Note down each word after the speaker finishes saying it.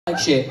like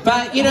shit.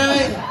 But you know,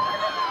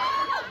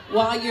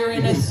 while you're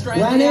in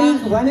Australia,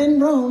 when in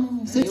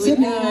Rome, here we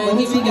go.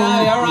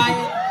 All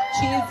right,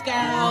 cheers,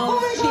 gals.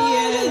 Oh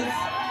cheers.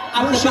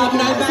 Up the bum,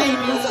 no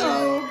babies.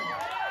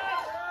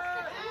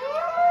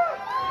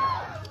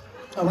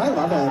 Oh, I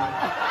love it.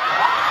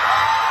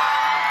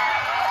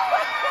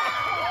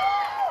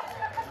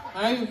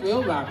 How do you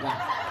feel about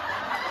that?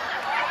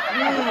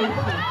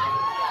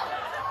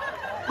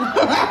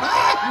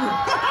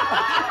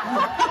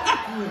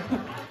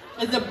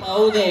 It's a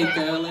bold egg,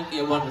 girl, if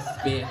you want to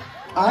spit.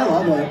 I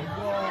love it.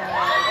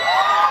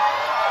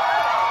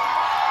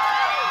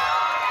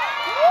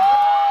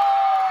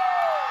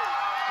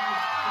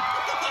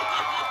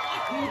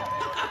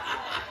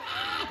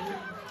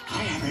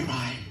 Hi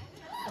everyone,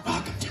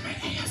 welcome to my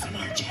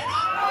ASMR channel.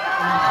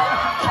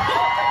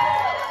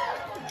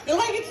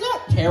 Like, it's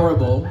not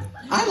terrible.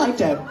 I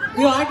liked it.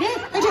 You like it?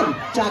 I did.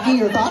 Jackie,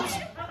 your thoughts?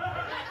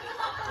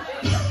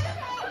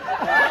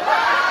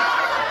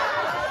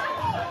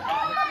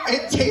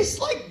 It tastes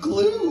like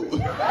glue.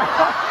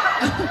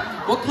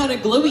 What kind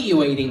of glue are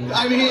you eating?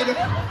 I mean,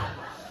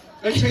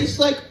 it tastes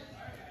like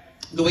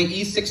the way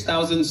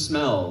E6000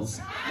 smells.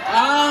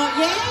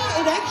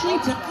 Yeah, it actually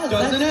does.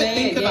 Doesn't it?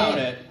 Think about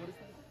it.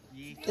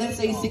 That's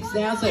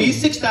E6000.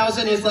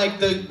 E6000 is like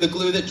the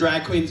glue that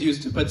drag queens use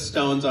to put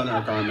stones on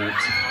our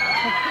garments.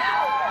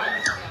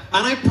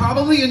 And I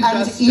probably And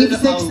ingested Eve a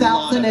 6000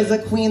 lot is of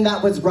a queen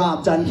that was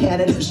robbed on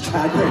Canada's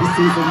Drag Race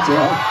Season 2.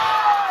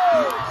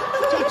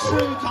 It's a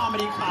true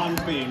comedy con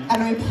queen.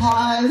 And we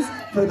pause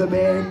for the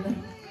big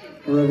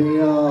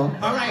reveal.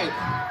 All right,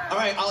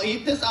 I'll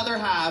eat this other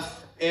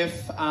half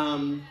if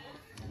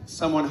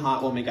someone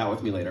hot will make out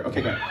with me later.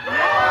 Okay, good.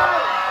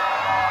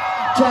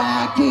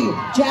 Jackie,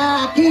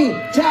 Jackie,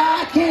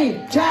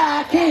 Jackie,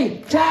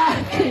 Jackie,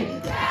 Jackie,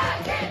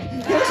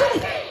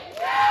 Jackie.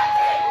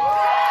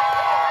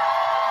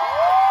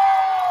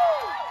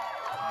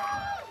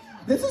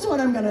 This is what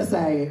I'm gonna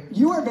say.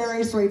 You are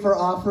very sweet for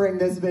offering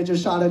this bitch a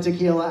shot of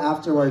tequila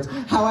afterwards.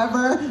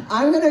 However,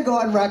 I'm gonna go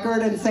on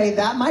record and say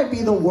that might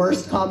be the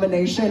worst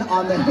combination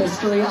on the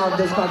history of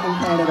this fucking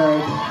planet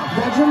Earth.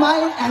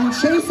 Vegemite and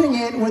chasing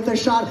it with a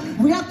shot.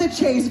 We have to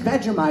chase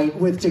Vegemite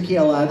with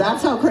tequila.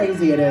 That's how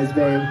crazy it is,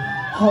 babe.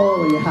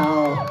 Holy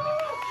hell.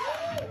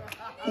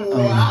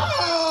 Wow!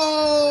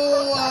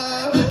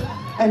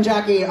 And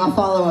Jackie, a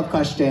follow-up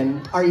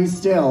question. Are you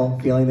still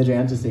feeling the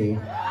fantasy?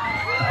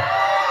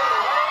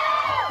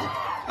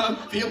 I'm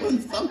feeling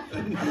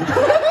something. I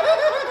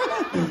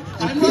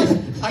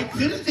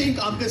didn't think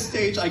on this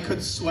stage I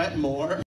could sweat more.